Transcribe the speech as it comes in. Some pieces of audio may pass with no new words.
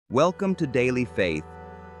Welcome to Daily Faith,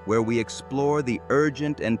 where we explore the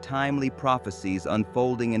urgent and timely prophecies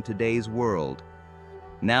unfolding in today's world.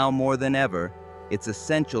 Now more than ever, it's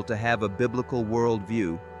essential to have a biblical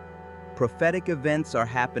worldview. Prophetic events are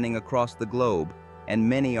happening across the globe, and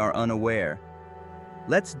many are unaware.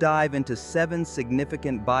 Let's dive into 7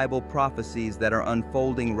 significant Bible prophecies that are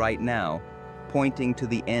unfolding right now, pointing to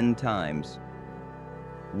the end times.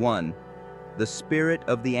 1. The spirit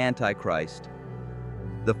of the Antichrist.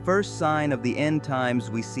 The first sign of the end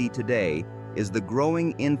times we see today is the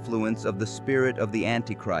growing influence of the spirit of the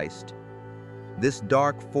Antichrist. This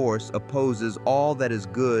dark force opposes all that is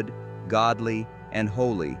good, godly, and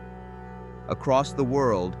holy. Across the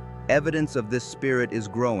world, evidence of this spirit is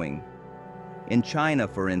growing. In China,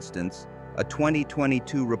 for instance, a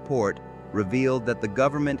 2022 report revealed that the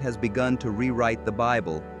government has begun to rewrite the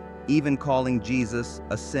Bible, even calling Jesus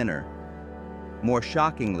a sinner. More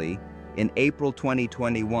shockingly, in April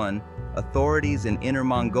 2021, authorities in Inner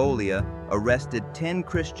Mongolia arrested 10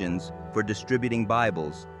 Christians for distributing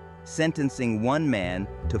Bibles, sentencing one man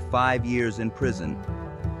to 5 years in prison.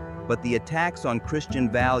 But the attacks on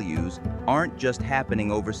Christian values aren't just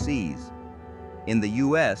happening overseas. In the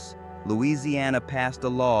U.S., Louisiana passed a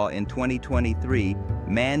law in 2023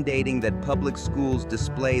 mandating that public schools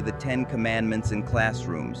display the 10 Commandments in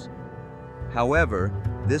classrooms. However,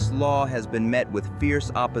 this law has been met with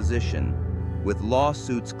fierce opposition, with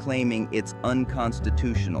lawsuits claiming it's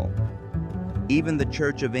unconstitutional. Even the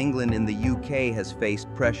Church of England in the UK has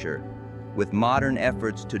faced pressure, with modern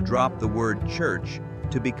efforts to drop the word church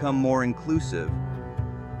to become more inclusive.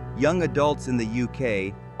 Young adults in the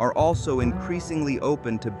UK are also increasingly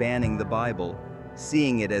open to banning the Bible,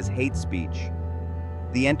 seeing it as hate speech.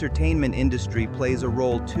 The entertainment industry plays a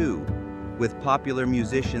role too, with popular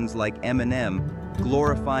musicians like Eminem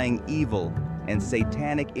glorifying evil and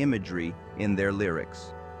satanic imagery in their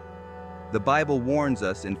lyrics. The Bible warns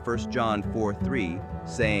us in 1 John 4:3,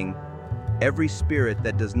 saying, "Every spirit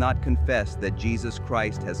that does not confess that Jesus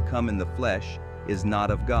Christ has come in the flesh is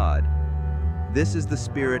not of God. This is the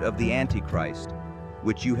spirit of the Antichrist,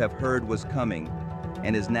 which you have heard was coming,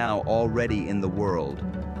 and is now already in the world."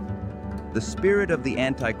 The spirit of the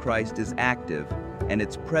Antichrist is active, and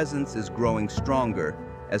its presence is growing stronger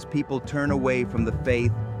as people turn away from the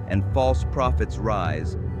faith and false prophets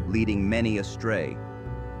rise, leading many astray.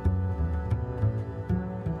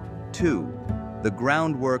 2. The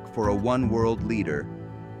groundwork for a one-world leader.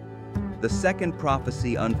 The second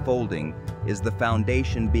prophecy unfolding is the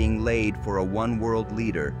foundation being laid for a one-world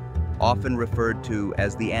leader, often referred to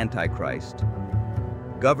as the Antichrist.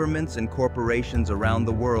 Governments and corporations around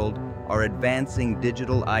the world are advancing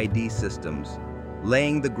digital ID systems,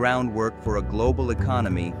 laying the groundwork for a global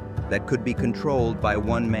economy that could be controlled by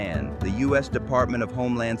one man. The U.S. Department of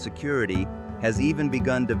Homeland Security has even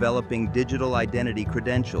begun developing digital identity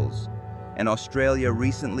credentials, and Australia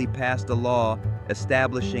recently passed a law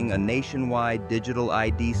establishing a nationwide digital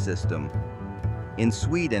ID system. In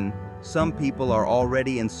Sweden, some people are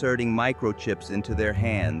already inserting microchips into their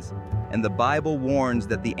hands, and the Bible warns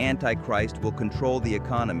that the Antichrist will control the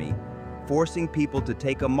economy, forcing people to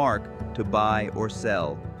take a mark to buy or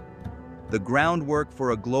sell. The groundwork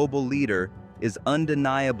for a global leader is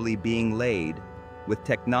undeniably being laid, with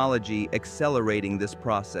technology accelerating this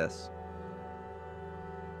process.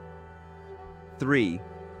 3.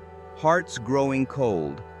 Hearts growing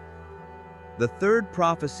cold. The third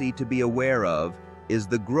prophecy to be aware of is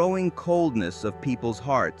the growing coldness of people's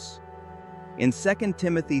hearts. In 2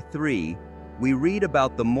 Timothy 3, we read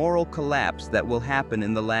about the moral collapse that will happen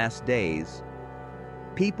in the last days.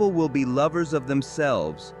 People will be lovers of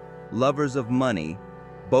themselves, lovers of money,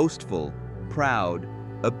 boastful, proud,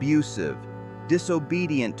 abusive,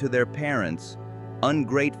 disobedient to their parents,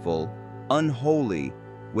 ungrateful, unholy,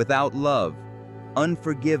 without love,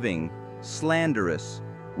 unforgiving, slanderous,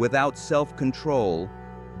 without self-control,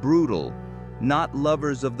 brutal, not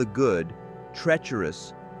lovers of the good,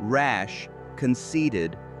 treacherous, rash,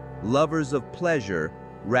 conceited, lovers of pleasure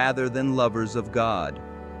rather than lovers of God.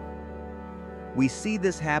 We see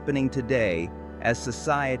this happening today as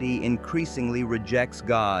society increasingly rejects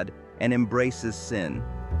God and embraces sin.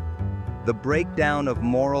 The breakdown of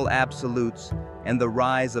moral absolutes and the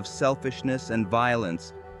rise of selfishness and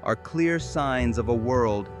violence are clear signs of a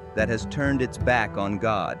world that has turned its back on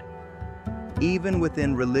God. Even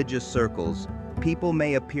within religious circles, people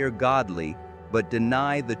may appear godly but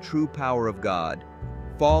deny the true power of God,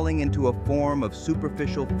 falling into a form of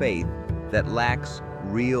superficial faith that lacks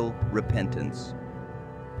real repentance.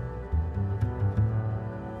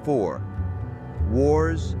 4.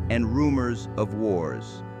 Wars and rumors of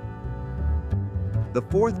wars. The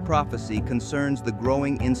fourth prophecy concerns the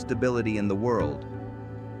growing instability in the world.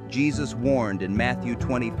 Jesus warned in Matthew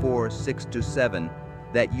 24:6-7,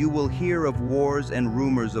 that you will hear of wars and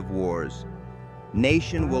rumors of wars.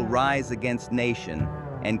 Nation will rise against nation,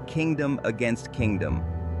 and kingdom against kingdom.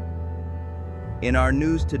 In our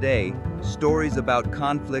news today, stories about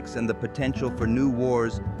conflicts and the potential for new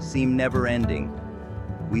wars seem never-ending.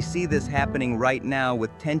 We see this happening right now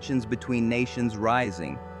with tensions between nations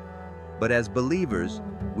rising. But as believers,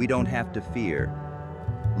 we don't have to fear.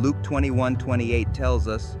 Luke 21:28 tells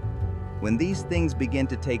us, "When these things begin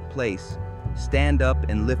to take place, stand up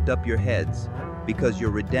and lift up your heads, because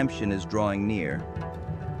your redemption is drawing near."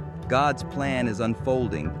 God's plan is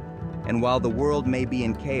unfolding, and while the world may be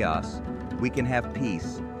in chaos, we can have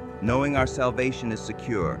peace, knowing our salvation is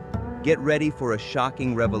secure. Get ready for a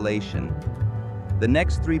shocking revelation. The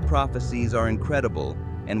next three prophecies are incredible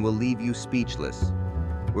and will leave you speechless.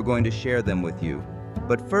 We're going to share them with you.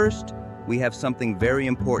 But first, we have something very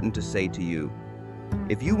important to say to you.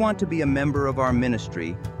 If you want to be a member of our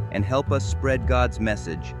ministry and help us spread God's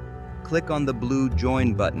message, click on the blue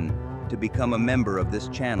Join button to become a member of this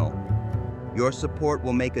channel. Your support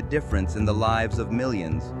will make a difference in the lives of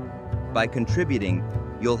millions. By contributing,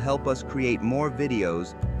 you'll help us create more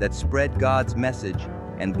videos that spread God's message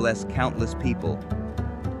and bless countless people.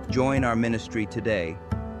 Join our ministry today.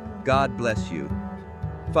 God bless you.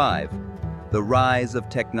 5. The rise of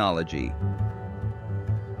technology.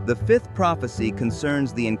 The fifth prophecy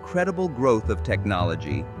concerns the incredible growth of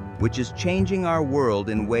technology, which is changing our world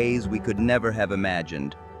in ways we could never have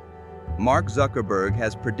imagined. Mark Zuckerberg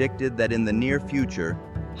has predicted that in the near future,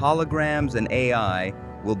 holograms and AI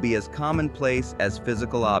will be as commonplace as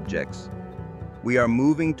physical objects. We are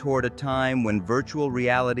moving toward a time when virtual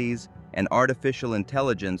realities and artificial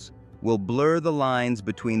intelligence will blur the lines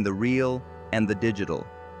between the real and the digital.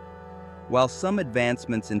 While some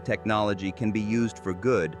advancements in technology can be used for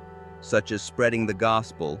good, such as spreading the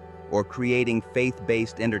gospel or creating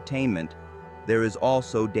faith-based entertainment, there is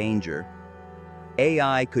also danger.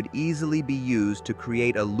 AI could easily be used to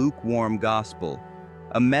create a lukewarm gospel,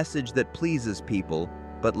 a message that pleases people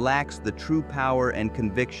but lacks the true power and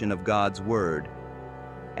conviction of God's word.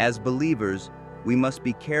 As believers, we must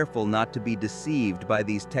be careful not to be deceived by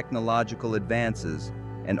these technological advances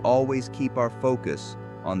and always keep our focus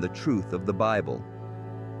on the truth of the Bible.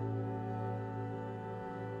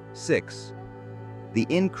 6. The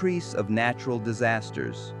increase of natural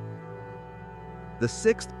disasters. The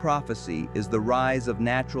sixth prophecy is the rise of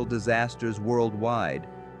natural disasters worldwide,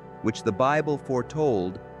 which the Bible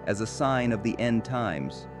foretold as a sign of the end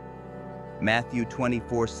times. Matthew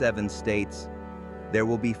 24:7 states, "There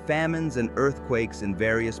will be famines and earthquakes in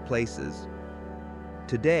various places."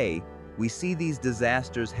 Today, we see these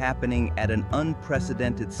disasters happening at an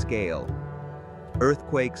unprecedented scale.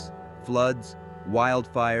 Earthquakes, floods,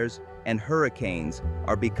 wildfires, and hurricanes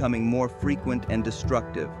are becoming more frequent and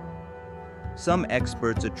destructive. Some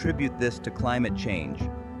experts attribute this to climate change,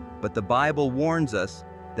 but the Bible warns us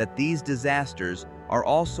that these disasters are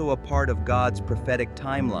also a part of God's prophetic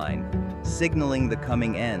timeline, signaling the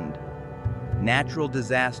coming end. Natural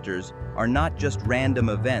disasters are not just random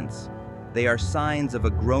events. They are signs of a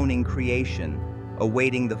groaning creation,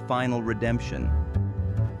 awaiting the final redemption.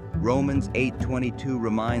 Romans 8:22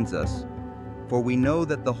 reminds us, "For we know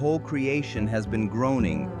that the whole creation has been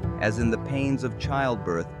groaning, as in the pains of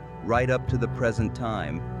childbirth, right up to the present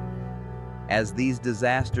time." As these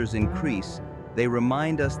disasters increase, they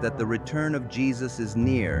remind us that the return of Jesus is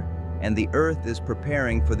near, and the earth is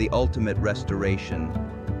preparing for the ultimate restoration.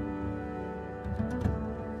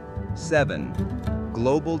 7.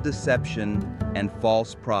 Global deception and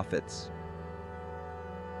false prophets.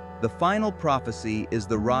 The final prophecy is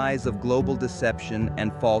the rise of global deception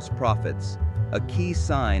and false prophets, a key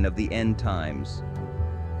sign of the end times.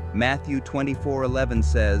 Matthew 24:11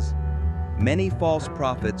 says, "Many false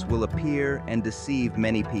prophets will appear and deceive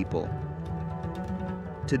many people."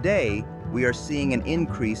 Today, we are seeing an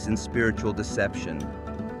increase in spiritual deception.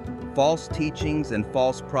 False teachings and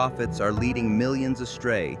false prophets are leading millions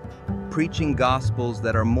astray, preaching gospels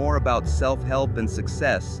that are more about self-help and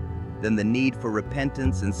success than the need for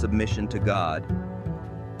repentance and submission to God.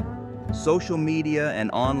 Social media and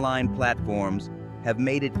online platforms have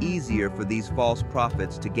made it easier for these false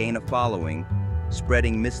prophets to gain a following,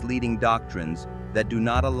 spreading misleading doctrines that do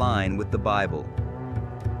not align with the Bible.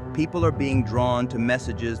 People are being drawn to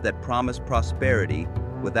messages that promise prosperity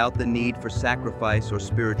without the need for sacrifice or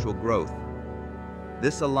spiritual growth.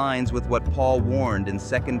 This aligns with what Paul warned in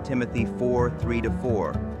 2 Timothy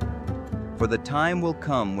 4:3-4. "For the time will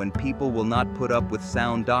come when people will not put up with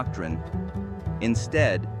sound doctrine.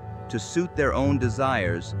 Instead, To suit their own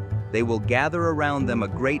desires, they will gather around them a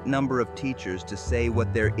great number of teachers to say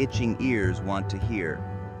what their itching ears want to hear.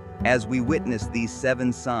 As we witness these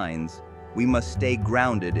 7 signs, we must stay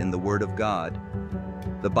grounded in the Word of God.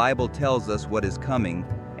 The Bible tells us what is coming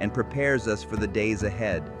and prepares us for the days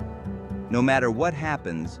ahead. No matter what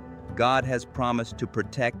happens, God has promised to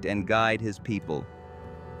protect and guide His people.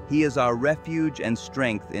 He is our refuge and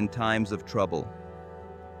strength in times of trouble.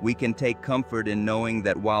 We can take comfort in knowing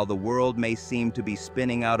that while the world may seem to be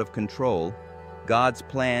spinning out of control, God's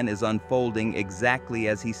plan is unfolding exactly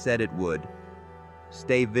as He said it would.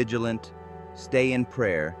 Stay vigilant, stay in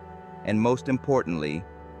prayer, and most importantly,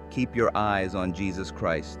 keep your eyes on Jesus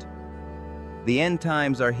Christ. The end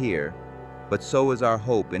times are here, but so is our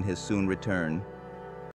hope in His soon return.